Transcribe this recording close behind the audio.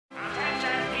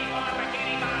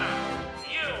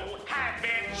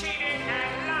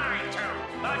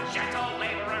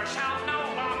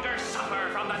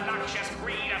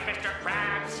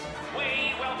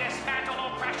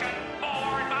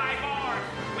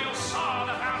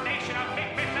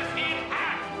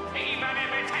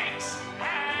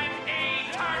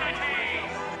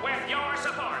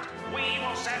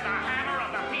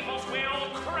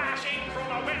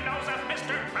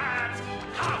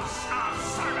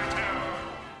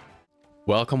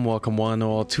Welcome one and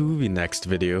all to the next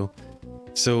video.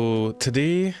 So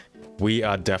today we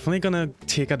are definitely gonna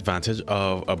take advantage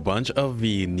of a bunch of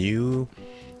the new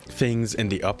things in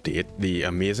the update, the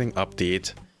amazing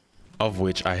update of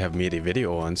which I have made a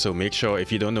video on. So make sure,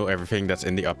 if you don't know everything that's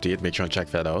in the update, make sure and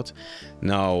check that out.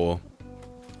 Now,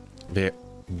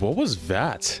 what was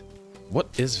that? What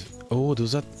is, oh,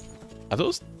 those are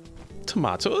those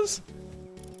tomatoes?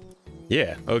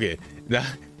 Yeah, okay.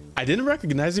 I didn't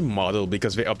recognize the model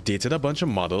because they updated a bunch of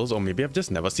models, or maybe I've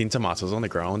just never seen tomatoes on the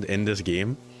ground in this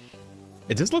game.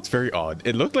 It just looks very odd.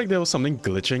 It looked like there was something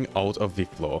glitching out of the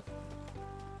floor.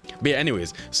 But yeah,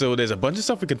 anyways, so there's a bunch of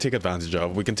stuff we can take advantage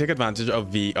of. We can take advantage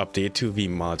of the update to the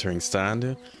monitoring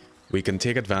stand. We can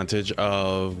take advantage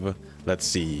of, let's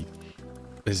see,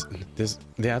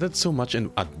 they added so much in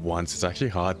at once, it's actually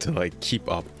hard to like keep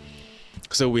up.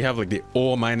 So we have like the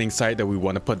ore mining site that we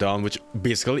want to put down, which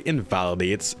basically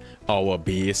invalidates our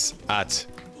base at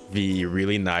the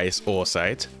really nice ore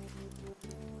site.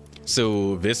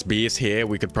 So this base here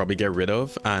we could probably get rid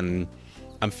of, and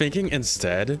I'm thinking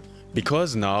instead,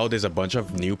 because now there's a bunch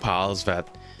of new pals that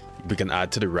we can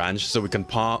add to the ranch, so we can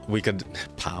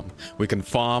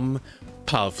farm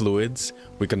pal fluids,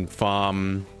 we can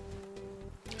farm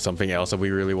something else that we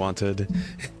really wanted.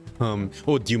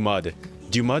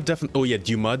 Dumud definitely. Oh yeah,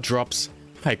 Dumud drops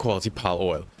high quality pal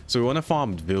oil, so we want to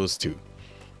farm those two.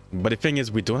 But the thing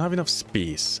is, we don't have enough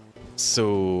space,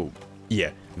 so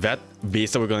yeah, that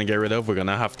base that we're gonna get rid of, we're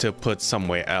gonna have to put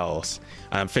somewhere else.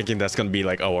 And I'm thinking that's gonna be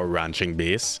like our ranching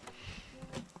base.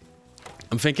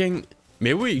 I'm thinking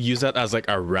maybe we use that as like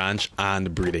a ranch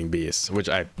and breeding base, which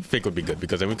I think would be good,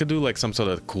 because then we could do like some sort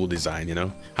of cool design, you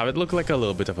know, have it look like a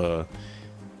little bit of a,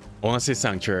 I want to say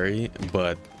sanctuary,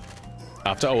 but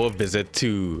after our visit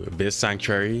to this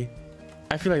sanctuary,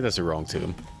 I feel like that's the wrong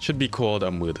term. Should be called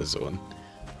a murder zone.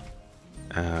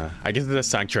 I guess it's a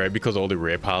sanctuary because all the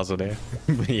rare pals are there.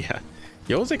 But yeah,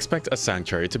 you always expect a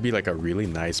sanctuary to be like a really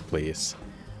nice place.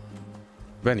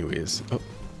 But anyways,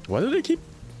 why do they keep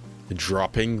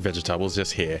dropping vegetables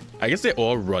just here? I guess they're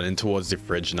all running towards the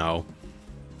fridge now,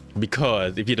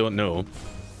 because if you don't know,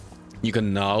 you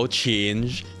can now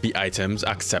change the items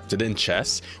accepted in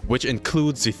chests, which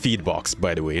includes the feed box,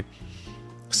 by the way.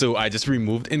 So I just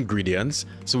removed ingredients,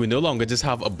 so we no longer just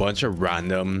have a bunch of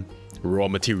random raw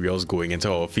materials going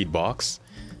into our feed box.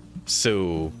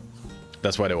 So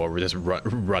that's why they were just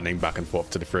running back and forth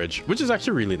to the fridge, which is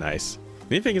actually really nice.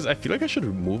 The only thing is, I feel like I should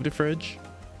remove the fridge.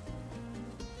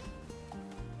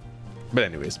 But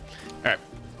anyways, all right.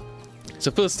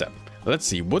 So first step. Let's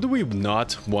see, what do we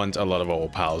not want a lot of our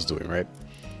pals doing, right?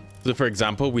 So for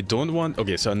example, we don't want,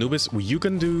 okay, so Anubis, you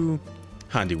can do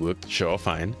handiwork, sure,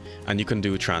 fine. And you can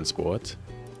do transport.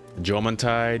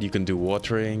 Jormuntide, you can do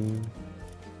watering.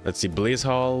 Let's see, Blaze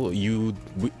Hall,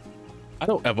 I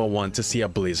don't ever want to see a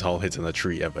Blaze Hall hitting a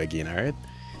tree ever again, all right?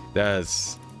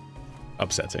 That's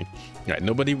upsetting. All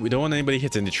right, we don't want anybody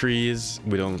hitting the trees.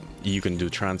 You can do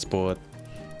transport.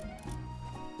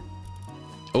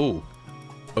 Oh.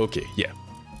 Okay, yeah.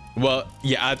 Well,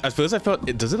 yeah, at first I thought,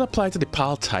 does it apply to the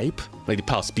PAL type? Like the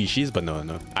PAL species? But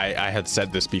no. I had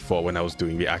said this before when I was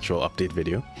doing the actual update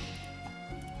video.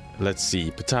 Let's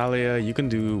see, Petalia, you can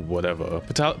do whatever.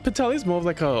 Petalia is more of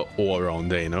like a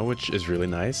all-rounder, you know, which is really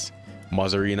nice.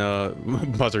 Mozzarella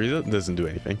doesn't do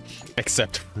anything,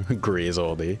 except graze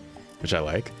all day, which I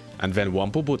like. And then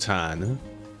Wampo Botan.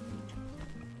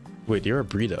 Wait, you're a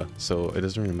breeder, so it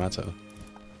doesn't really matter.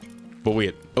 But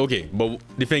wait, okay, but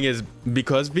the thing is,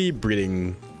 because the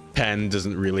breeding pen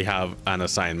doesn't really have an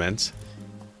assignment,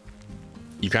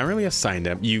 you can't really assign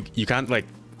them. You can't like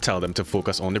tell them to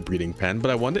focus on the breeding pen, but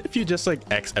I wonder if you just like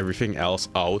X everything else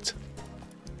out,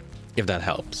 if that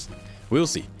helps. We'll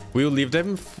see. We'll leave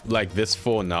them like this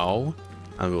for now,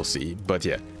 and we'll see. But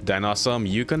yeah, Dinosaur,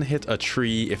 you can hit a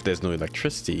tree if there's no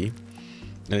electricity.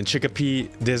 And then Chickapee,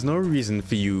 there's no reason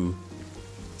for you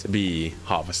to be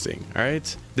harvesting, all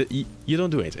right? You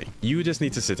don't do anything. You just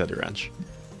need to sit at the ranch.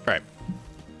 All right,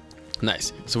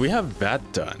 nice. So we have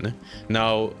that done.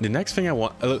 Now the next thing I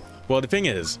want, well, the thing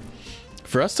is,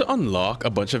 for us to unlock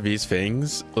a bunch of these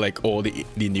things, like all the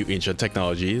new ancient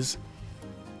technologies,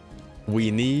 we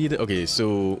need, okay,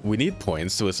 so we need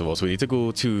points. So first of all, so we need to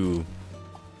go to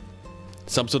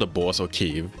some sort of boss or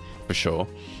cave for sure,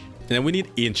 and then we need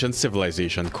ancient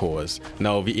civilization cores.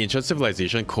 Now the ancient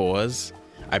civilization cores,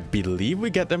 I believe we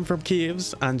get them from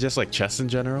caves and just like chests in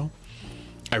general.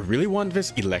 I really want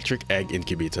this electric egg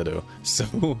incubator though.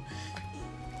 So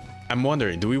I'm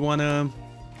wondering, do we want to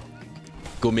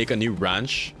go make a new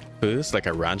ranch first, like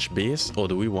a ranch base, or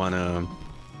do we want to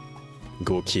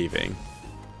go caving?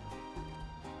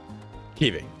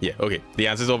 Caving. Yeah, okay. The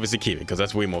answer is obviously caving, because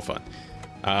that's way more fun.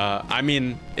 I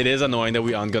mean, it is annoying that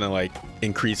we aren't gonna, like,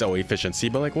 increase our efficiency,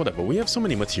 but, like, whatever. We have so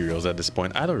many materials at this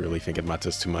point. I don't really think it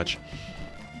matters too much.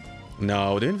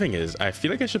 No, the only thing is, I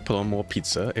feel like I should put on more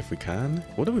pizza if we can.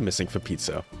 What are we missing for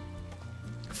pizza?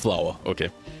 Flour. Okay.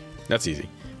 That's easy.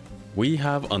 We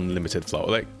have unlimited flour.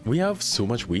 Like, we have so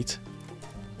much wheat.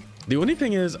 The only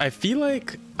thing is, I feel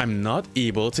like I'm not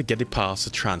able to get the parts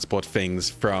to transport things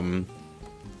from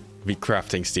the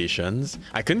crafting stations.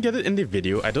 I couldn't get it in the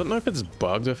video. I don't know if it's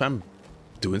bugged or if I'm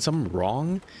doing something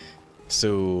wrong.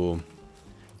 So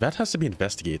that has to be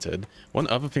investigated. One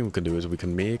other thing we can do is we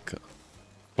can make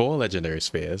 4 legendary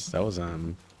spheres. That was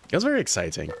very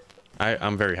exciting.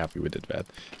 I'm very happy we did that.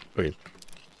 Okay.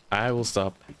 I will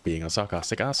stop being a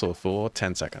sarcastic asshole for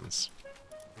 10 seconds.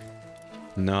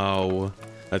 Now,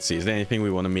 let's see. Is there anything we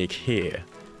want to make here?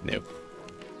 No.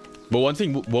 But one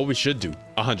thing, what we should do,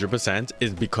 100%,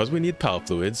 is because we need power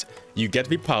fluids, you get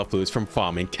the power fluids from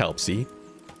farming kelpsie.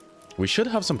 We should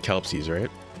have some kelpsies,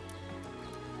 right?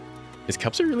 Is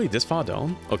kelpsie really this far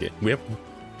down? Okay, do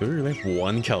we really have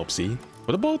 1 kelpsie?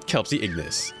 What about kelpsie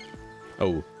ignis?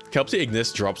 Oh, kelpsie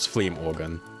ignis drops flame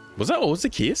organ. Was that always the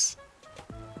case?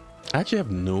 I actually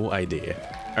have no idea.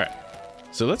 Alright,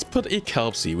 so let's put a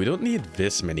kelpsie. We don't need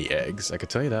this many eggs, I can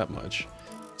tell you that much.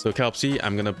 So kelpsie,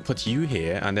 I'm gonna put you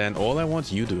here, and then all I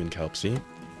want you doing, kelpsie,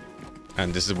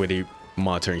 and this is where the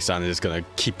monitoring standard is gonna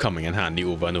keep coming in handy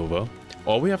over and over.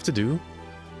 All we have to do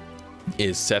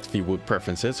is set the wood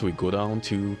preferences. So we go down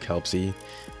to kelpsie,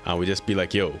 and we just be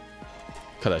like, yo,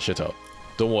 cut that shit out.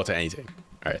 Don't water anything.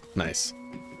 Alright, nice.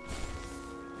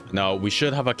 Now we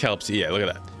should have a kelpsie. Yeah, look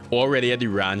at that. Already at the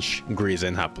ranch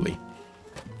grazing happily.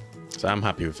 So I'm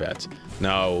happy with that.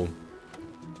 Now,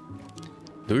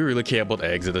 do we really care about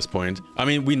eggs at this point? I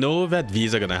mean, we know that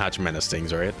these are gonna hatch menace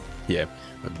things, right? Yeah.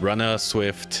 Runner,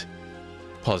 swift,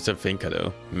 positive thinker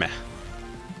though. Meh.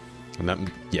 And that,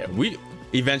 yeah,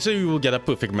 eventually we will get a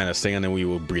perfect menace thing and then we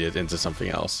will breed it into something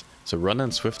else. So runner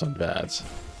and swift on bad.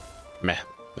 Meh.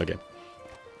 Okay.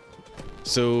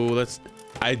 So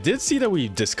I did see that we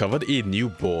discovered a new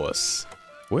boss.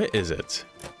 Where is it?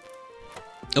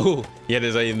 Oh, yeah,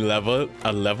 there's a level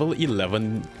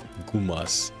 11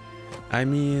 Gumoss. I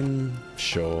mean,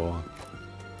 sure.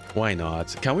 Why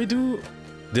not? Can we do...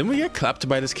 Didn't we get clapped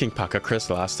by this King Paka Chris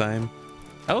last time?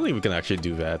 I don't think we can actually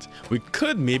do that. We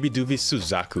could maybe do the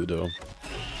Suzaku though.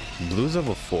 Blue's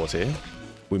level 40.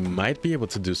 We might be able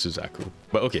to do Suzaku.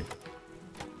 But okay.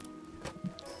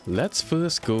 Let's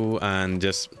first go and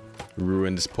just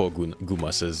ruin this poor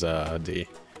Gumoss's day.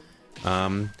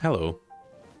 Hello.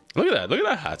 Look at that. Look at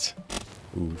that hat.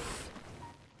 Oof.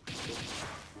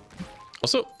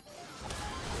 Also...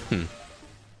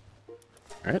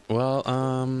 Alright, well,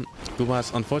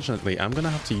 Gumoss, unfortunately, I'm gonna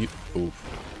have to use...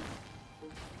 Oof.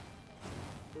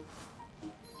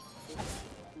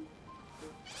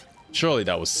 Surely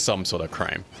that was some sort of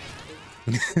crime.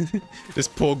 This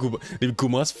poor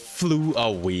Gumoss flew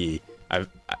away.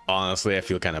 Honestly, I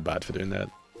feel kind of bad for doing that.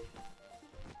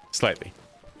 Slightly.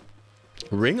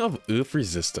 Ring of Earth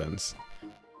Resistance.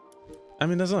 I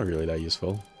mean, that's not really that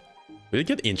useful. We did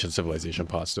get Ancient Civilization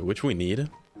parts though, which we need.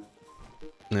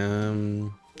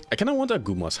 I kind of want a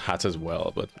Gumoss hat as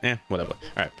well, but whatever.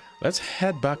 Alright, let's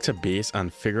head back to base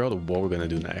and figure out what we're gonna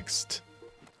do next.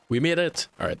 We made it.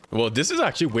 Alright, well, this is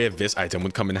actually where this item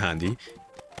would come in handy.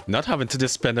 Not having to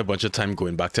just spend a bunch of time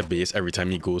going back to base every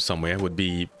time you go somewhere would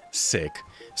be sick.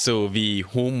 So the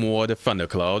Homeward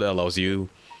Thundercloud allows you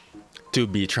to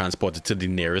be transported to the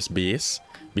nearest base,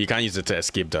 but you can't use it to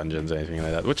escape dungeons or anything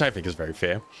like that, which I think is very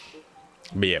fair.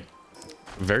 But yeah,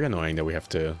 very annoying that we have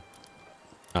to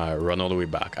run all the way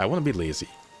back. I want to be lazy.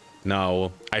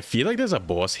 Now, I feel like there's a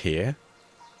boss here,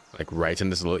 like right in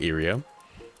this little area.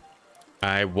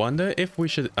 I wonder if we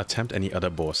should attempt any other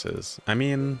bosses. I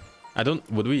mean,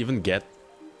 would we even get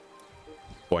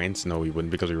points? No, we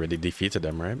wouldn't, because we already defeated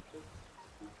them, right?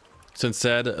 So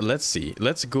instead, let's see.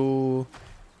 Let's go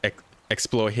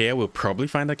explore here. We'll probably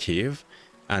find a cave,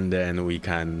 and then we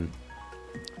can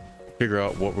figure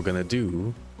out what we're gonna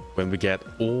do when we get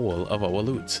all of our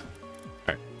loot.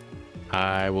 All right,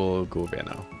 I will go there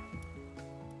now.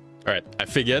 All right, I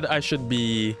figured I should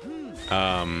be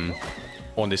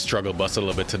on the struggle bus a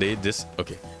little bit today.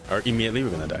 Okay, or immediately we're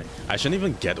gonna die. I shouldn't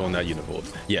even get on that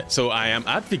univolt. Yeah, so I am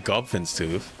at the Gobfin's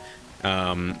tooth.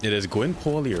 It is going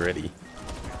poorly already.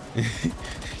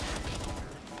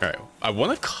 All right, I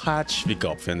want to catch the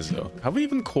Gobfins though. Have we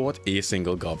even caught a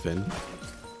single Gobfin?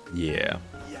 Yeah.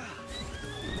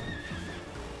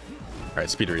 All right,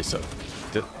 speed race up.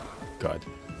 God,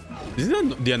 isn't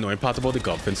that the annoying part about the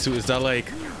Gobfins too? Is that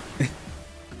like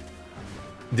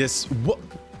There's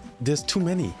too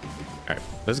many. All right,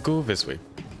 let's go this way.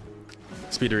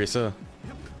 Speed Racer,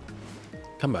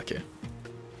 come back here.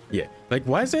 Yeah, like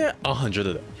why is there 100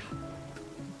 of them?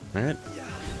 All right,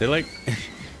 they're like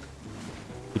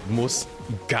the most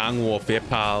gang warfare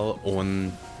pal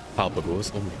on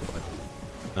Palpabos. Oh my god.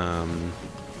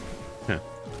 Yeah.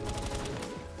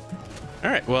 All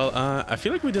right, well, I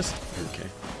feel like we just okay.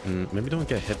 Maybe don't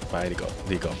get hit by the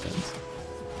Gobfins.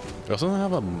 We also don't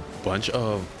have a bunch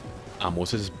of ammo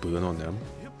to just burn on them.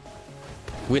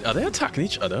 Wait, are they attacking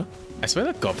each other? I swear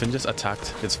that Gobfin just attacked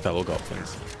his fellow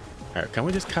Gobfins. Alright, can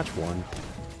we just catch one?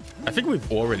 I think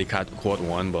we've already caught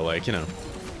one, but like, you know.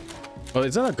 Oh,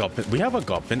 is that a Gobfin? We have a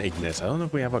Gobfin Ignis. I don't know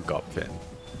if we have a Gobfin.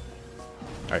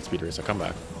 Alright, Speed Racer, come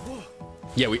back.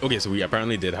 Yeah, okay, so we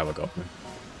apparently did have a Gobfin.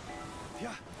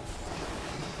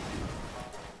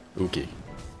 Okay.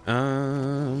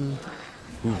 Ooh,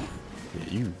 yeah,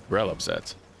 you real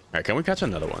upset. Alright, can we catch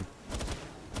another one?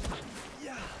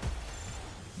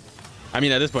 I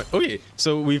mean, at this point, okay,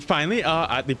 so we finally are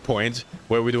at the point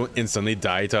where we don't instantly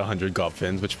die to 100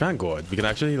 Gobfins, which thank God, we can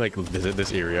actually like visit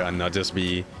this area and not just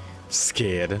be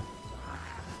scared.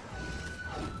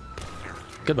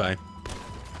 Goodbye.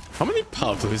 How many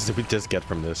Palflues did we just get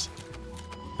from this?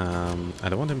 I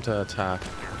don't want him to attack.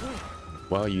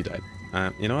 Well, you died.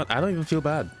 You know what? I don't even feel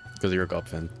bad because you're a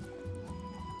Gobfin.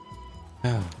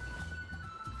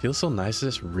 Feels so nice to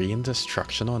just rain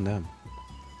destruction on them.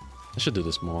 I should do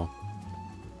this more.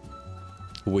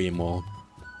 Way more.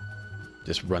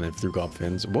 Just running through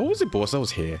Gobfins. What was the boss that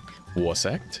was here? War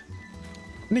Sect?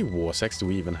 How many War Sects do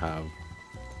we even have?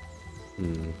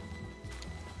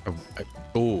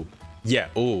 Oh, yeah.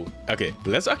 Oh, okay.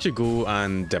 Let's actually go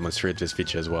and demonstrate this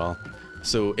feature as well.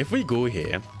 So if we go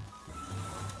here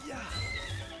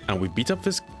and we beat up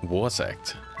this War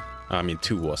Sect, I mean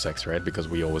 2 War Sects, right? Because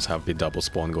we always have the double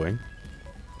spawn going.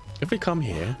 If we come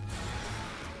here,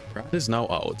 Brad is now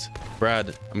out.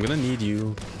 Brad, I'm gonna need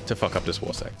you to fuck up this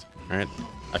War Sect. Alright?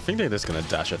 I think they're just gonna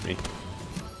dash at me.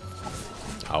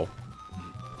 Ow.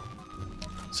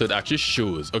 So it actually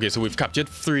shows. Okay, so we've captured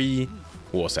 3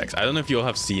 War Sects. I don't know if you all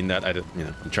have seen that.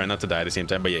 I'm trying not to die at the same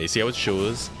time, but yeah, you see how it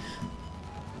shows?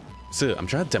 So I'm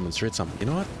trying to demonstrate something. You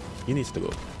know what? He needs to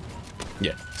go.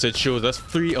 Yeah, so it shows us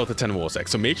 3 out of 10 War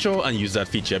Sects. So make sure and use that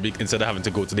feature instead of having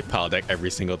to go to the PAL deck every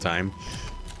single time.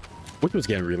 Which was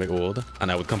getting really old,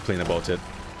 and I would complain about it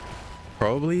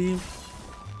probably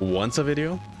once a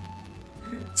video.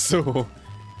 So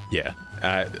yeah,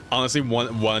 honestly one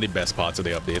of the best parts of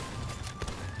the update,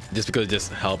 just because it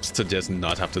just helps to just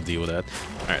not have to deal with that.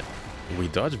 All right, we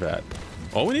dodge that.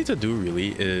 All we need to do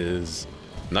really is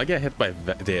not get hit by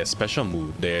their special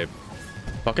move, their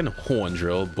fucking horn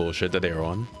drill bullshit that they're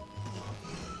on.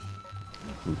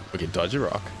 Ooh, okay, dodge a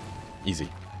rock, easy.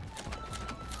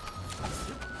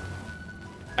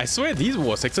 I swear these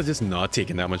War Sects are just not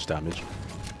taking that much damage.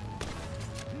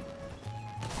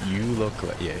 You look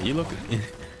like... Yeah, you look...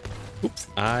 Oops,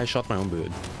 I shot my own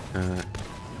bird. I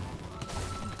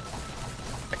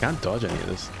can't dodge any of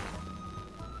this.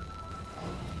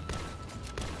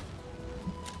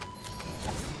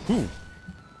 Ooh.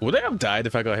 Would I have died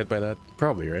if I got hit by that?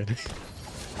 Probably, right?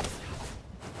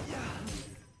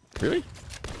 Really?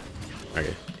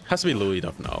 Okay. Has to be low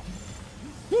enough now.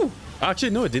 Woo.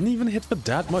 Actually, no, it didn't even hit for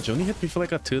that much. It only hit me for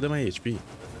like a third of my HP.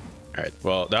 Alright,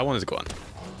 well, that one is gone.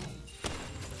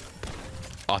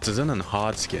 Artisan and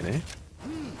hard skin, eh?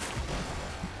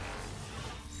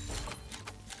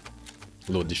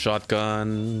 Load the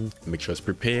shotgun. Make sure it's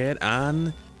prepared.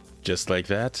 And just like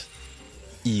that,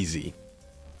 easy.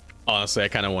 Honestly, I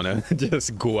kind of want to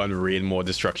just go and rain more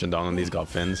destruction down on these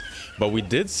Gobfins. But we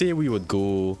did say we would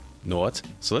go north.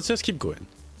 So let's just keep going.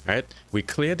 Alright, we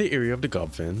cleared the area of the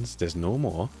Gobfins. There's no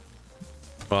more.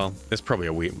 Well, there's probably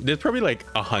a way. There's probably like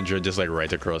 100 just like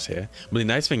right across here. But the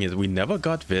nice thing is we never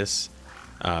got this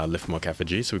Lifmok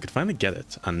effigy, so we could finally get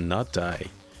it and not die.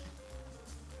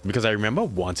 Because I remember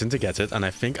wanting to get it and I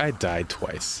think I died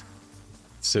twice.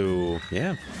 So,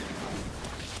 yeah.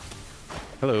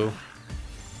 Hello.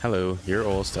 Hello, you're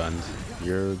all stunned.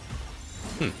 You're...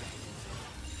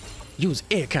 Use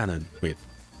air cannon. Wait.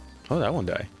 Oh, that one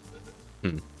died.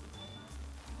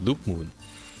 Loop Moon.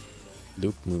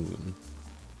 Loop Moon.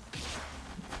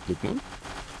 Loop Moon?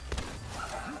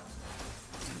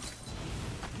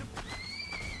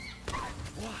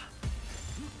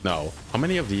 No. How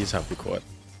many of these have we caught?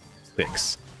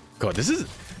 6. God, this is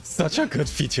such a good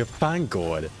feature. Thank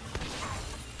God.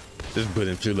 Just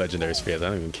burning through legendary spheres. I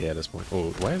don't even care at this point.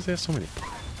 Oh, why is there so many?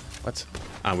 What?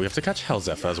 And we have to catch Hell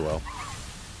Zephyr as well.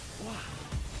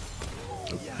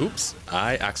 Oops.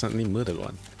 I accidentally murdered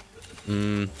one.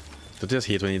 Don't you just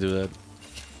hate when you do that?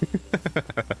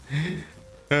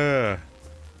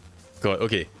 God,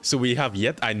 okay. So we have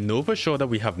yet... I know for sure that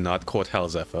we have not caught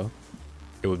Hellzephyr.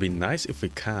 It would be nice if we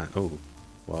can. Oh,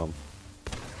 well.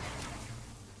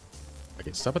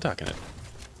 Okay, stop attacking it.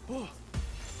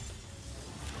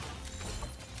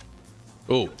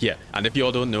 Oh, yeah. And if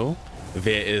y'all don't know,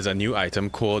 there is a new item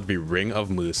called the Ring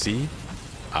of Mercy.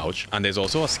 Ouch. And there's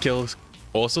also a skill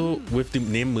also with the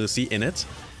name Mercy in it.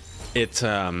 It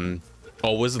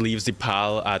always leaves the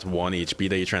pal at 1 HP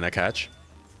that you're trying to catch.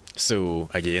 So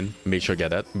again, make sure you get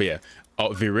that. But yeah,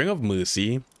 the Ring of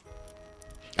Mercy.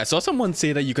 I saw someone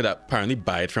say that you could apparently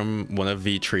buy it from one of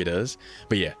the traders.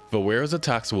 But yeah, the wearer's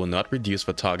attacks will not reduce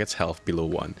the target's health below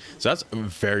 1. So that's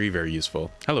very, very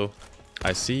useful. Hello.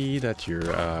 I see that you're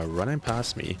running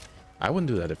past me. I wouldn't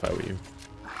do that if I were you.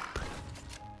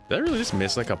 Did I really just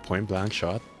miss like a point blank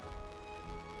shot?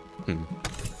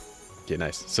 Okay,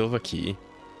 nice. Silver key.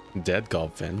 Dead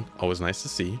Gobfin. Always nice to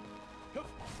see.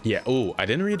 Yeah, oh, I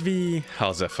didn't read the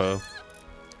Hellzephyr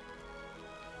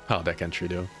deck entry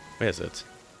though. Where is it?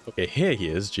 Okay, here he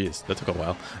is. Jeez, that took a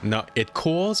while. Now, it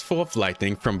calls forth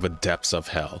lightning from the depths of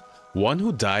hell. One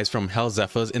who dies from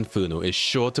Hellzephyr's inferno is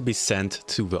sure to be sent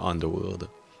to the underworld.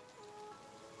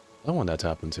 I don't want that to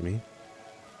happen to me.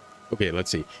 Okay,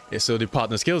 let's see. So the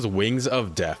partner skills Wings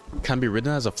of Death can be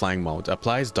ridden as a flying mount.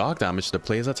 Applies dark damage to the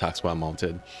player's attacks while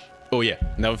mounted. Oh yeah,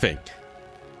 another thing.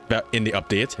 In the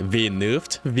update, they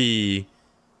nerfed the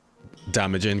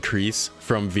damage increase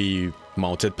from the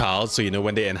mounted pals. So you know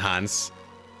when they enhance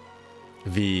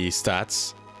the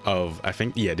stats of, I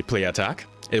think, yeah, the player attack,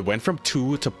 it went from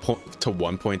 2 to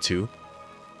 1.2.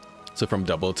 So from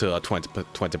double to a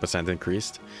 20%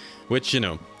 increased, which, you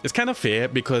know, is kind of fair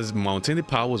because mounting the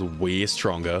pal was way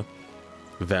stronger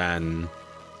than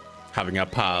having a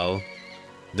pal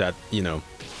that, you know,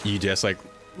 you just like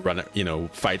run, you know,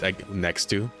 fight like next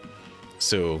to.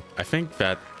 So I think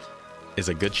that is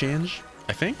a good change.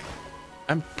 I think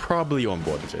I'm probably on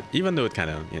board with it, even though it kind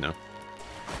of, you know,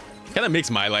 kind of makes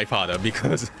my life harder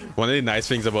because one of the nice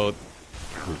things about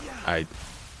okay,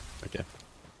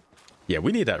 yeah,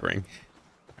 we need that ring.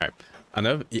 All right,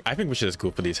 another. I think we should just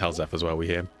go for these Hellzephyrs while we're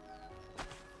here.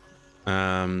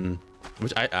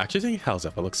 Which I actually think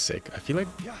Hellzephyr looks sick. I feel like,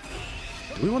 do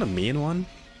we want a main one?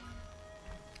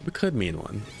 We could main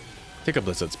one. Take a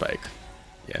Blizzard Spike.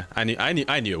 Yeah, I knew I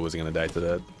wasn't gonna die to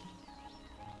that.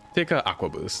 Take a Aqua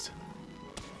Boost.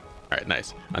 All right,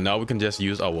 nice. And now we can just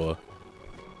use our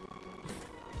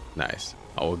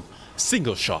our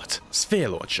single shot sphere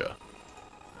launcher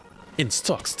in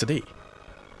stocks today.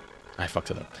 I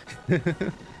fucked it up.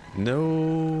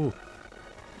 No.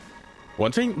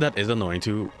 One thing that is annoying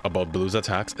too about Blue's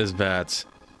attacks is that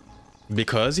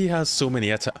because he has so many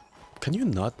attacks. Can you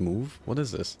not move? What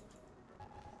is this?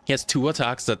 He has 2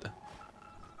 attacks that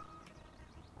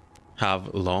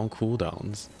have long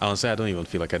cooldowns. Honestly, I don't even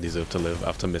feel like I deserve to live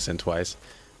after missing twice.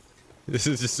 This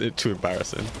is just too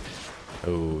embarrassing.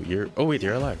 Oh, oh wait,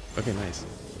 you're alive. Okay, nice.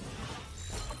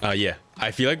 Yeah, I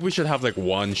feel like we should have like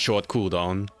 1 short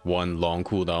cooldown, 1 long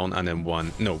cooldown, and then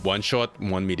 1 short,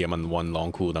 1 medium, and 1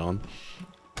 long cooldown.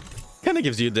 Kind of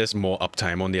gives you this more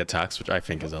uptime on the attacks, which I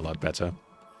think is a lot better.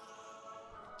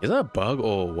 Is that a bug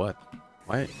or what?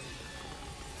 Why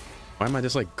am I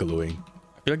just like glowing?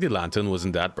 I feel like the lantern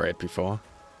wasn't that bright before.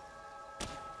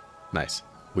 Nice.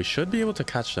 We should be able to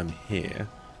catch them here.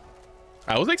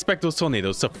 I always expect those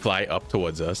tornadoes to fly up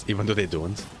towards us, even though they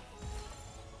don't.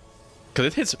 Because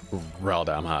it hits real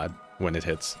damn hard when it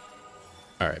hits.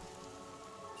 Alright.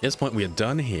 At this point, we are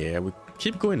done here. We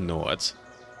keep going north.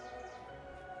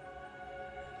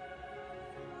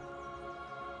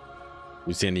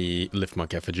 We see any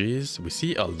Liftmark effigies. We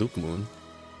see a Loop Moon.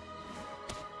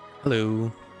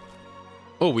 Hello.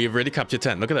 Oh, we've already captured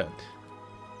 10. Look at that.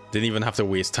 Didn't even have to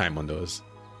waste time on those.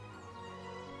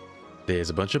 There's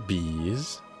a bunch of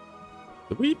bees.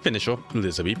 Did we finish off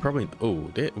Lizard Bee? Probably.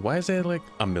 Oh, why is there like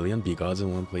a million bee guards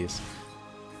in one place?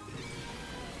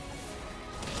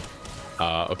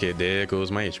 Okay, there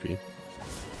goes my HP.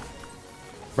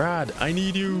 Brad, I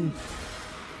need you.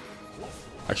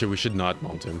 Actually, we should not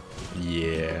mount him.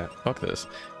 Yeah, fuck this.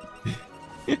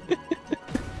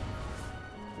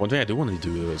 One thing I do want to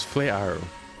do is Flare Arrow.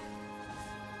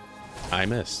 I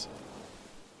missed.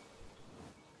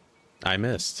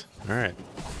 All right,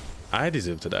 I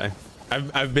deserve to die.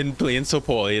 I've been playing so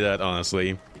poorly that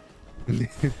honestly.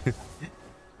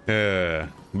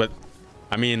 But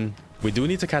I mean, we do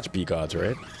need to catch bee guards,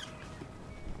 right?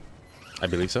 I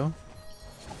believe so.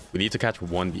 We need to catch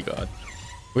 1 bee guard.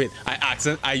 Wait, I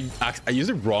used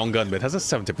the wrong gun, but it has a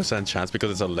 70% chance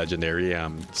because it's a legendary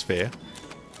sphere.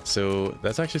 So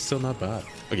that's actually still not bad.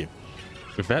 Okay,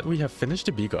 With that, we have finished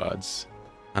the bee gods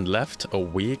and left a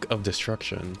wake of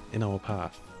destruction in our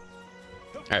path.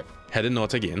 Alright, heading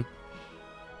north again.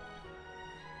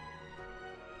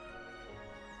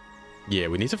 Yeah,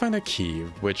 we need to find a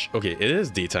cave, which, okay, it is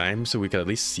daytime, so we can at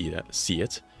least see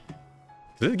it.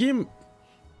 This game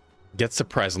gets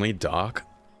surprisingly dark.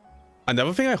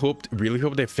 Another thing I really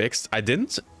hope they fixed, I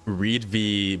didn't read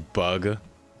the bug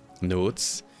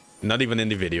notes, not even in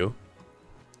the video.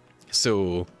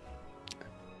 So,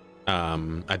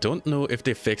 I don't know if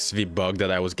they fixed the bug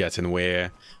that I was getting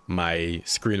where my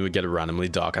screen would get randomly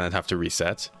dark and I'd have to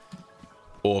reset.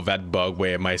 Or that bug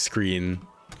where my screen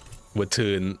would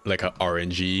turn like an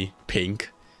orangey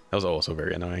pink. That was also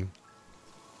very annoying.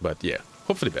 But yeah,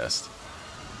 hope for the best.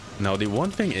 Now the one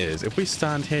thing is, if we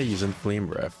stand here using Flame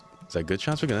Breath, there's a good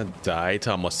chance we're gonna die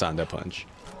to a Mustanda Punch.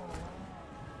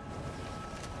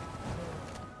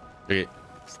 Okay.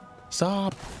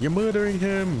 Stop! You're murdering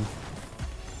him!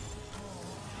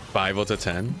 5 out of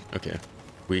 10? Okay.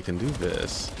 We can do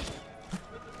this.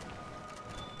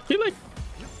 I feel like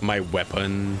my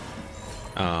weapon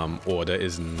order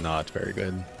is not very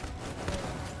good.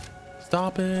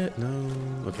 Stop it! No.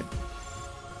 Okay.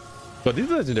 But these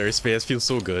legendary spheres feel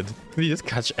so good. You just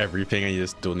catch everything and you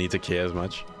just don't need to care as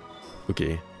much.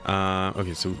 Okay.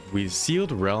 Okay, so we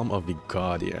sealed Realm of the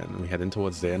Guardian. We're heading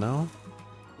towards there now.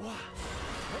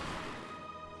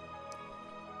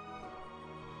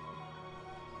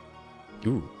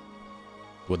 Ooh.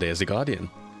 Well, there's the Guardian.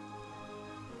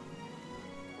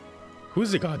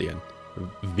 Who's the Guardian?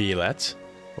 Vaelet?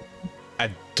 I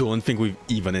don't think we've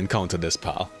even encountered this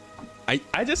pal.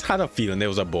 I just had a feeling there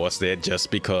was a boss there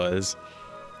just because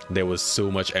there was so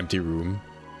much empty room.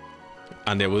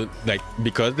 And there was like,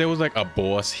 because there was like a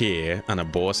boss here and a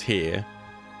boss here.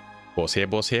 Boss here,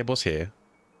 boss here, boss here.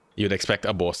 You'd expect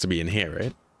a boss to be in here,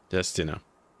 right? Just, you know.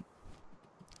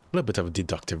 A little bit of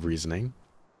deductive reasoning.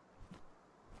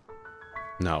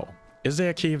 Now, is there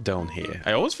a cave down here?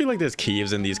 I always feel like there's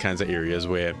caves in these kinds of areas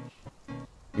where,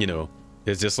 you know,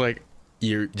 there's just like,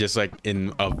 you're just like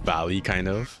in a valley kind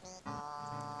of.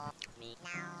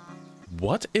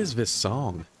 What is this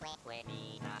song?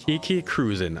 Kiki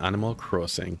Cruising, Animal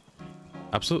Crossing.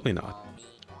 Absolutely not.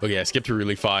 Okay, I skipped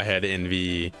really far ahead in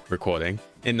the recording.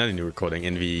 Not in the recording,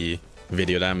 in the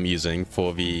video that I'm using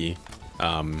for the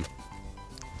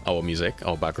our music,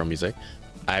 our background music.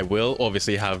 I will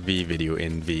obviously have the video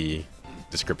in the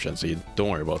description, so you don't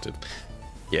worry about it.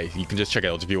 Yeah, you can just check it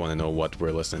out if you want to know what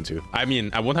we're listening to. I mean,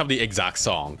 I won't have the exact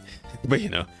song, but you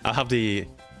know, I'll have the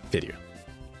video.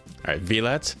 All right,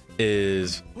 Vaelet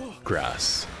is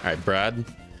grass. All right, Brad,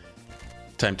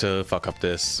 time to fuck up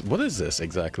this. What is this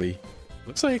exactly?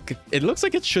 It looks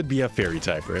like it should be a fairy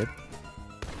type, right?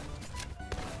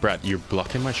 Brad, you're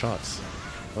blocking my shots.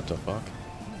 What the fuck?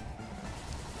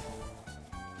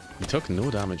 You took no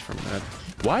damage from that.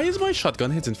 Why is my shotgun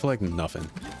hitting for like nothing?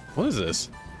 What is this?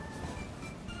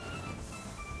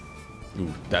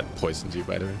 Ooh, that poisons you,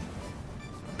 by the way.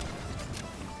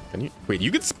 Can you? Wait,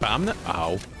 you can spam that?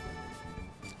 Ow.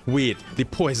 Wait, the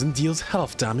poison deals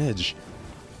health damage.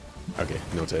 Okay,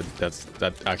 noted.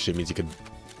 That actually means you could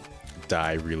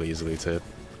die really easily to it.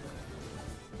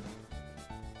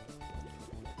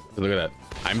 Look at that.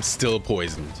 I'm still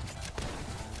poisoned.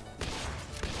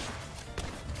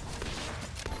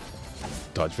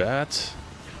 Dodge that.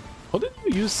 How did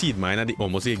you use Seed Mine at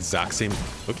almost the exact same?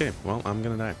 Okay, well, I'm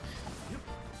gonna die.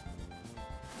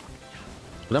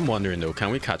 But I'm wondering though,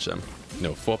 can we catch them?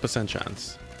 No, 4%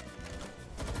 chance.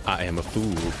 I am a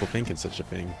fool for thinking such a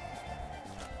thing.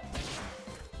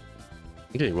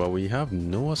 Okay, well, we have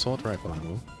no assault rifle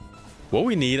ammo. What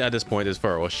we need at this point is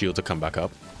for our shield to come back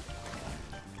up.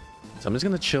 So I'm just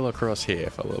gonna chill across here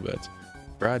for a little bit.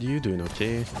 Brad, you doing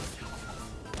okay?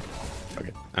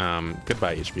 Okay.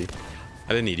 Goodbye, HP. I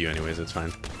didn't need you anyways, it's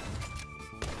fine.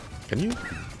 Can you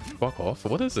fuck off?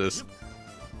 What is this?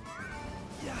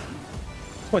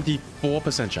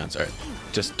 24% chance. Alright.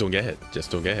 Just don't get hit.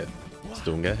 Just don't get hit. Just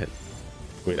don't get hit.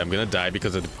 Wait, I'm gonna die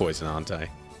because of the poison, aren't I?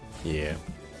 Yeah.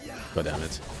 God damn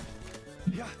it.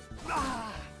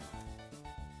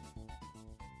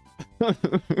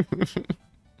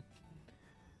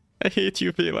 I hate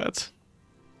you, Vaelet.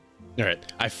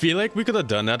 Alright, I feel like we could have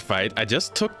done that fight. I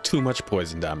just took too much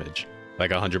poison damage.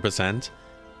 Like 100%.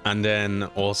 And then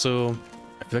also,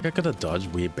 I feel like I could have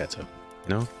dodged way better.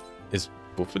 You know? Is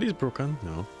both of these broken?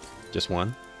 No. Just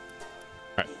one.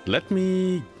 Alright, let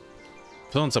me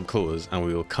put on some clothes and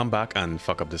we will come back and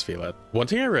fuck up this Vaelet. One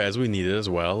thing I realized we needed as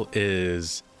well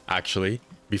is, actually,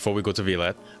 before we go to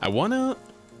Vaelet, I want to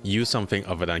use something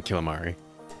other than Killamari.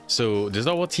 So this is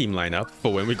our team lineup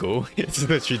for when we go. It's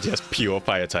literally just pure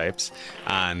fire types,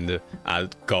 and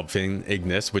Gobfin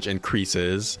Ignis, which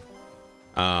increases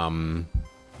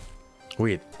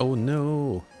wait, oh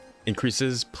no,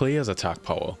 increases players attack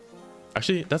power.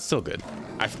 Actually, that's still good.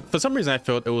 For some reason I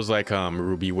felt it was like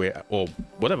Ruby where, or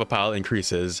whatever pal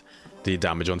increases the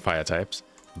damage on fire types,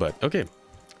 but okay.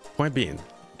 Point being,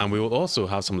 and we will also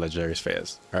have some legendary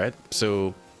spheres. All right,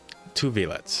 so 2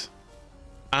 Vaelets,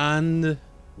 and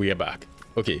we are back.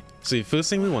 Okay, so the first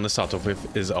thing we want to start off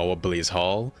with is our Blaze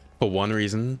Hall, for one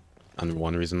reason and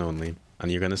one reason only,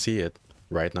 and you're gonna see it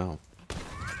right now.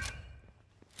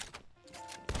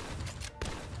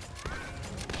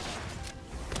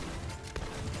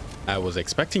 I was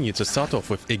expecting you to start off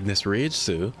with Ignis Rage,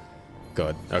 so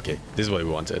God, okay, this is what we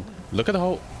wanted. Look at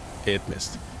how it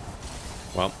missed.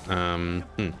 Well,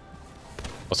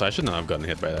 also I should not have gotten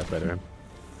hit by that, by the way.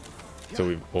 So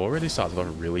we've already started off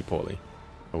really poorly.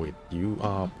 Oh wait, you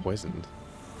are poisoned.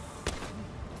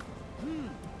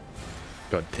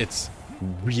 God, it's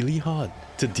really hard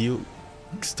to deal.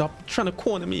 Stop trying to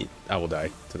corner me. I will die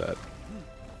to that.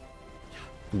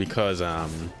 Because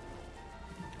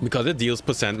it deals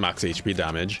 % max HP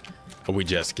damage, we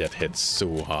just get hit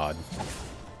so hard.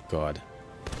 God.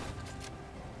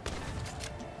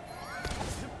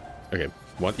 Okay,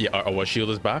 what? Yeah, our shield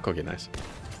is back. Okay, nice.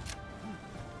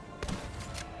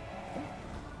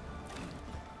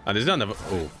 And this is another.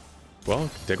 Oh, well,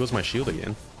 there goes my shield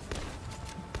again.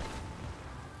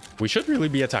 We should really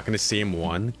be attacking the same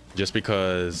one, just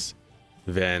because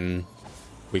then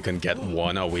we can get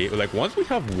one away. Like once we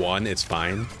have one, it's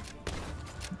fine.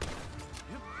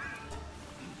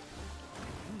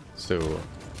 So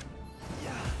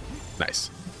nice,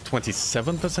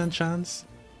 27% chance.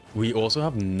 We also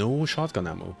have no shotgun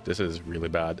ammo. This is really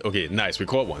bad. Okay, nice, we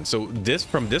caught one. So this,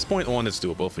 from this point on, it's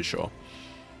doable for sure.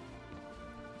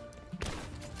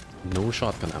 No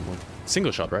shotgun ammo.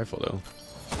 Single shot rifle though.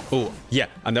 Oh yeah,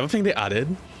 another thing they added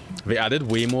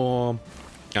way more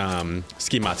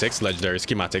schematics, legendary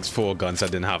schematics for guns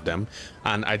that didn't have them.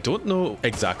 And I don't know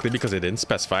exactly because they didn't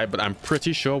specify, but I'm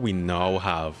pretty sure we now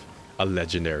have a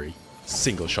legendary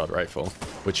single shot rifle,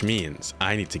 which means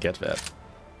I need to get that.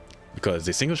 Because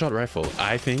the single shot rifle,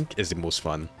 I think, is the most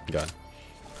fun gun.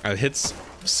 And it hits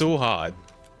so hard.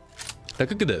 Like,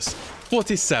 look at this.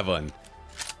 47.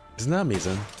 Isn't that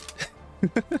amazing?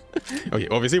 Okay,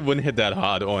 obviously it wouldn't hit that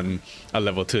hard on a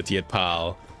level 38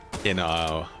 pal in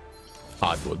a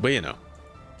hard mode. But you know,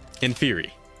 in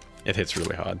theory, it hits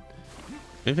really hard.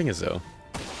 The thing is though,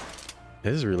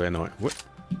 this is really annoying. What?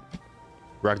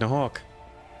 Ragnarhawk.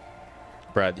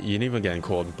 Brad, you ain't even getting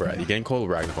called Brad. You're getting called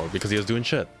Ragnarhawk because he was doing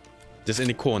shit. Just in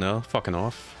the corner, fucking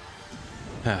off.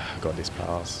 Ah, God, these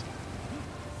pals.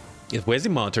 Where's the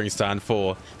monitoring stand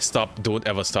for stop, don't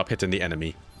ever stop hitting the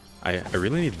enemy? I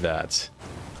really need that.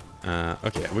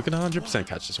 Okay, we can 100%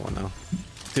 catch this one now.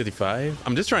 35.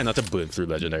 I'm just trying not to burn through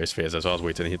legendary spheres. That's why I was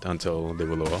waiting until they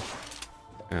were lower.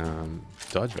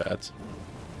 Dodge that.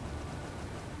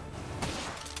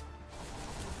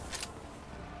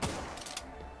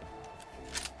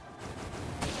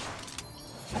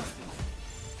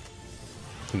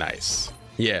 Nice.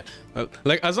 Yeah,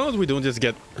 like as long as we don't just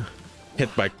get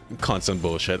hit by constant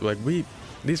bullshit, like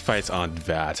these fights aren't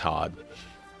that hard.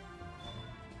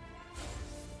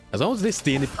 As long as they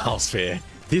stay in the PAL sphere,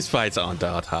 these fights aren't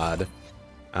that hard.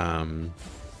 God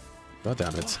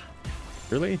damn it.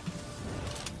 Really?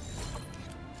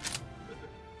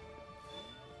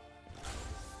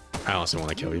 I honestly want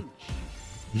to kill you.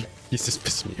 He's just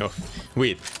pissed me off.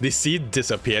 Wait, the seed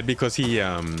disappeared because he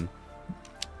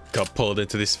got pulled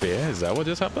into the sphere? Is that what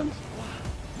just happened?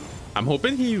 I'm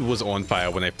hoping he was on fire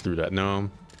when I threw that. No.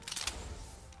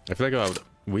 I feel like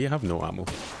we have no ammo.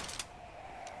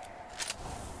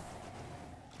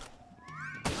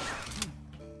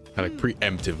 I like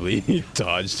preemptively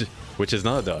dodged, which is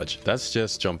not a dodge. That's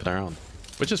just jumping around,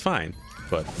 which is fine,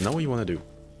 but not what you want to do.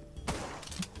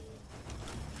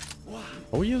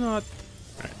 Oh, you're not.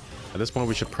 All right. At this point,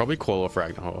 we should probably call off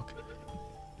Ragnarhawk.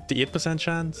 The 8%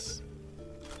 chance.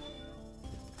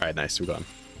 All right, nice. We got him.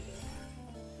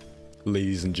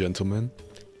 Ladies and gentlemen,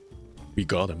 we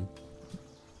got him.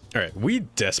 All right, we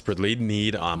desperately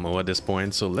need ammo at this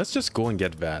point, so let's just go and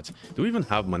get that. Do we even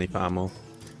have money for ammo?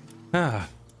 Ah,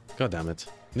 god damn it.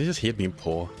 They just hate being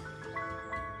poor.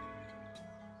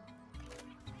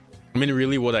 I mean,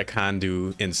 really what I can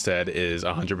do instead is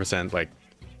 100% like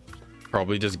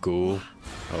probably just go.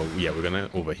 Oh yeah, we're gonna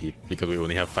overheat because we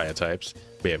only have fire types.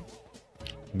 But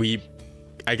yeah,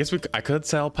 I guess I could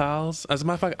sell pals. As a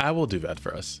matter of fact, I will do that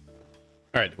for us.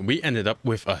 All right, we ended up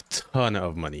with a ton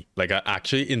of money, like an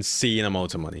actually insane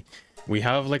amount of money. We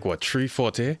have like what,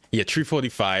 340? Yeah,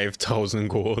 345,000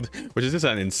 gold, which is just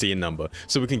an insane number.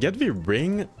 So we can get the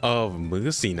Ring of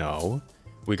Mercy now.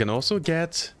 We can also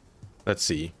get, let's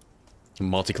see,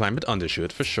 multi-climate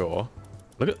undershirt for sure.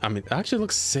 Look at, I mean, it actually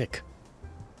looks sick.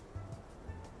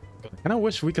 I kind of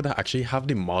wish we could actually have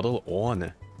the model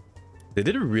on. They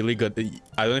did a really good,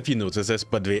 I don't know if you noticed this,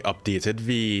 but they updated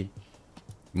the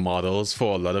models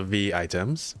for a lot of the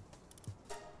items.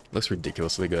 Looks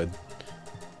ridiculously good.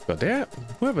 But they're,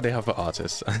 whoever they have for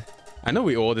artists. I know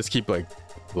we all just keep like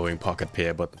blowing pocket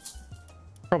pair, but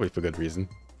probably for good reason.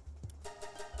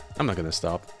 I'm not gonna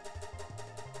stop.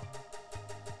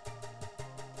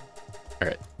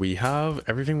 Alright, we have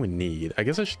everything we need. I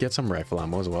guess I should get some rifle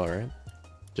ammo as well, right?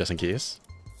 Just in case.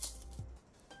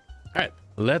 Alright,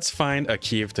 let's find a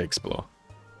cave to explore.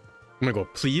 Oh my god,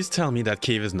 please tell me that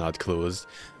cave is not closed.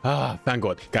 Ah, thank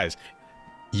god. Guys,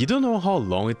 you don't know how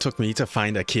long it took me to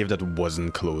find a cave that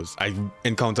wasn't closed. I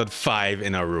encountered 5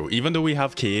 in a row, even though we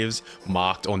have caves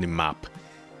marked on the map.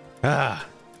 Ah.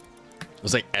 It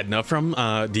was like Edna from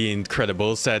The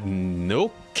Incredibles said,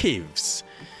 no caves.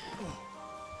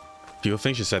 People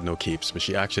think she said no capes, but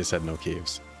she actually said no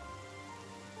caves.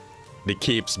 The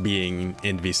capes being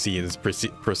in the scenes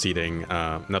proceeding,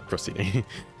 not proceeding.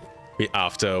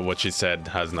 After what she said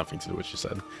has nothing to do with what she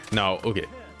said. Now, okay.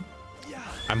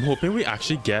 I'm hoping we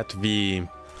actually get the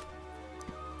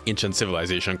Ancient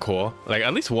Civilization core. Like,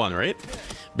 at least one, right?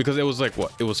 Because it was like,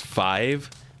 what? It was 5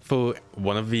 for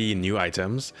one of the new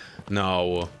items.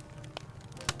 Now,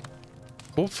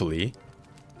 hopefully,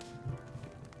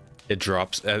 it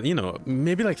drops, you know,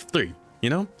 maybe like 3, you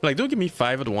know? Like, don't give me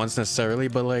 5 at once necessarily,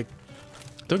 but like,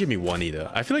 don't give me 1 either.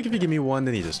 I feel like if you give me 1,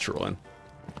 then you're just trolling.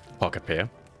 Pocket pair.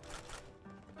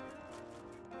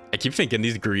 I keep thinking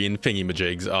these green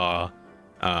thingy-majigs are,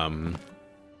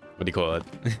 what do you call it?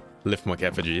 Liftmark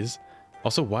effigies.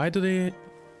 Also, why do they...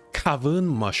 Cavern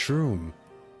mushroom.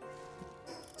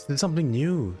 This is something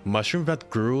new. Mushroom that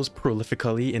grows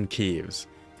prolifically in caves.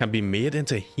 Can be made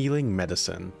into healing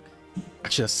medicine.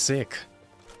 Actually, that's sick.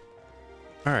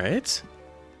 Alright.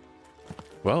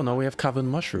 Well, now we have cavern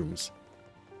mushrooms.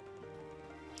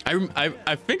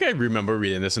 I think I remember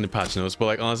reading this in the patch notes, but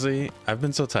like, honestly, I've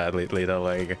been so tired lately that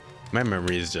like, my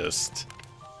memory is just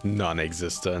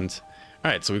non-existent.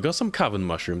 Alright, so we got some cavern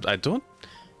mushrooms. I don't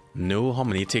know how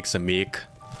many it takes to make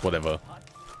whatever,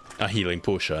 a healing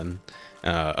potion,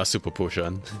 a super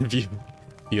potion, if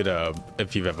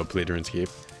you've ever played RuneScape.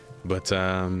 But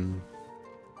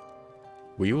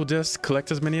we will just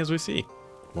collect as many as we see.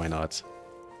 Why not?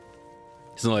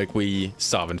 It's not like we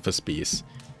starving for space.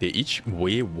 They each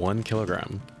weigh 1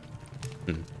 kilogram.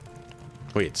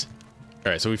 Wait.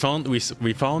 All right, so we found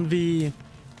the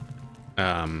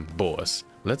boss.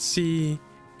 Let's see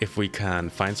if we can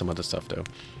find some other stuff though.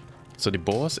 So the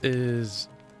boss is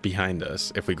behind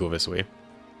us if we go this way.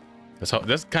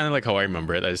 That's kind of like how I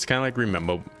remember it. I just kind of like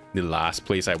remember the last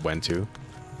place I went to.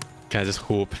 Kind of just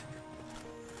hope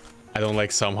I don't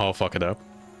like somehow fuck it up,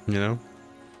 you know?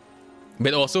 But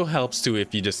it also helps too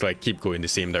if you just like keep going the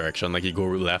same direction, like you go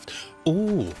left.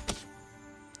 Oh,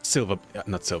 silver,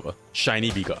 not silver,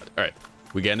 shiny bee god. All right,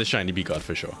 we get in the shiny bee god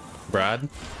for sure. Brad,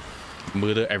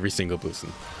 murder every single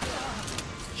person.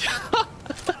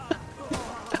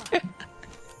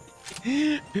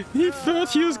 He thought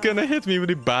he was gonna hit me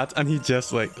with a bat, and he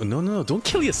just like, no, don't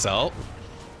kill yourself.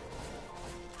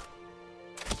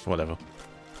 Whatever.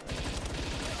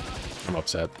 I'm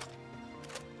upset.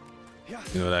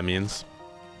 You know what that means?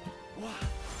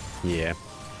 Yeah.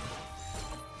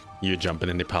 You're jumping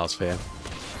in the pals fair.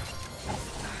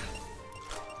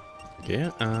 Okay,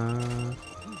 oh.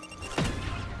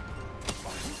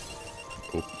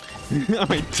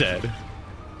 Am I dead?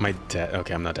 Am I dead?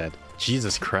 Okay, I'm not dead.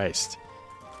 Jesus Christ.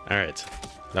 Alright.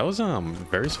 That was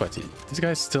very sweaty. This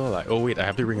guy's still alive. Oh wait, I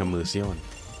have to bring a Mercy on.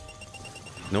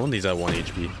 No one needs that 1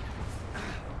 HP.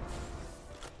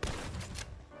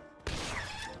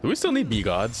 Do we still need bee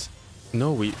gods?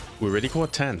 No, we already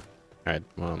caught 10. Alright,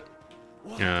 well.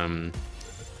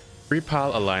 Free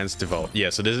Pal Alliance Devout. Yeah,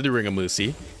 so this is the Ring of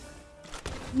Mercy.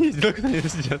 It's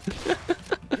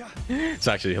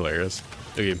actually hilarious.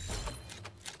 Okay.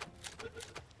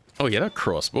 Oh, yeah, that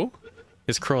crossbow.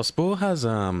 His crossbow has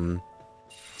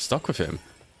stuck with him.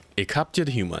 A captured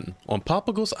human. On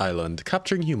Palpagos Island,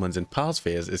 capturing humans in Pal's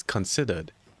fairs is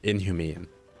considered inhumane.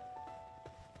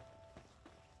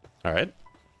 Alright.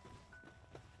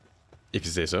 If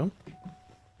you say so.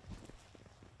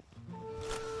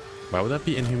 Why would that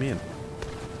be inhumane?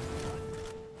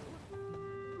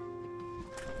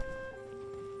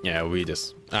 Yeah, we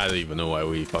just... I don't even know why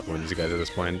we fucking with these guys at this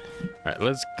point. Alright,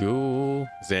 let's go.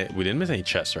 We didn't miss any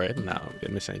chests, right? No, we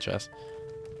didn't miss any chests.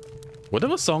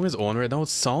 Whatever song is on right now, it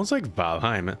sounds like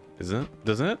Valheim, isn't it?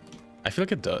 Doesn't it? I feel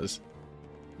like it does.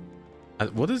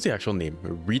 What is the actual name?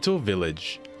 Rito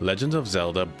Village, Legend of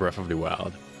Zelda, Breath of the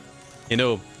Wild. You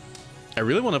know, I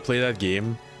really want to play that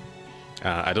game.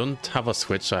 I don't have a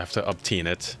Switch, so I have to obtain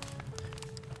it.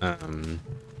 I'll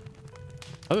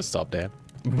just stop there.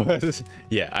 But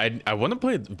yeah, I want to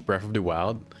play Breath of the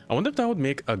Wild. I wonder if that would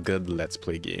make a good Let's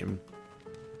Play game.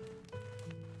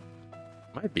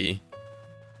 Might be.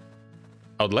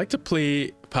 I would like to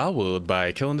play Palworld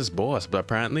by killing this boss, but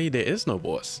apparently there is no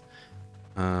boss.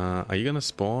 Are you gonna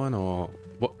spawn or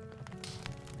what?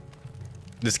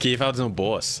 This cave has no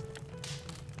boss.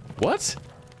 What?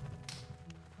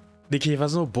 The cave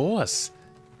has no boss.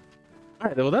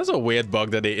 Alright, well that's a weird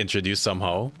bug that they introduced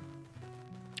somehow.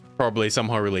 Probably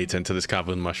somehow related to this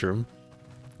cavern mushroom.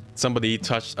 Somebody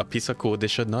touched a piece of code they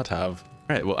should not have.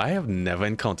 Alright, well I have never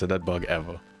encountered that bug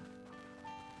ever.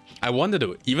 I wonder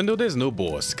though, even though there's no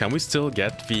boss, can we still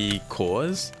get the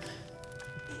cores?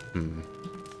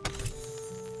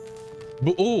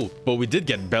 But we did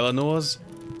get Belenor's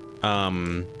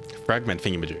fragment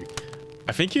thingamajig.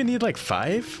 I think you need like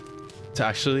 5 to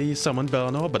actually summon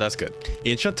Belenor, but that's good.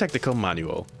 Ancient Technical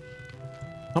Manual.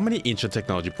 How many ancient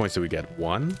technology points do we get?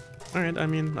 1? Alright, I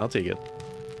mean, I'll take it.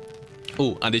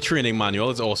 Oh, and the training manual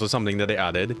is also something that they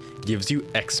added. Gives you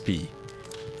XP.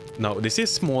 Now, this is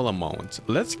a small amount.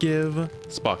 Let's give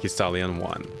Sparky Stallion 1.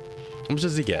 How much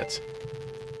does he get?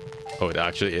 Oh, it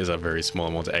actually is a very small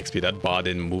amount of XP. That bar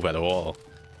didn't move at all.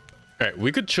 Alright,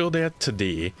 we could chill there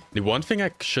today. The one thing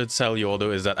I should tell you all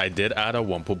though is that I did add a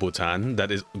Wumpo Botan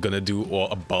that is gonna do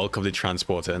a bulk of the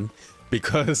transporting.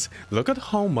 Because look at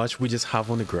how much we just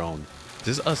have on the ground.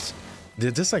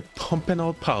 They're just like pumping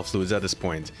out PAL fluids at this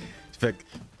point. In fact,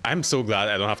 I'm so glad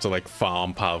I don't have to like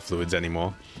farm PAL fluids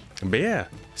anymore. But yeah,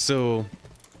 so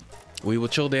we will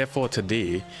chill there for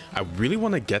today. I really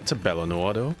want to get to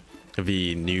Belenor though,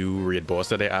 the new raid boss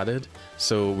that they added.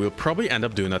 So we'll probably end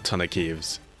up doing a ton of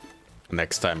caves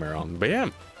next time around. But yeah,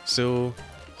 so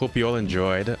hope you all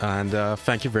enjoyed and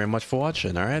thank you very much for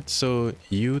watching. All right, so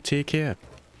you take care.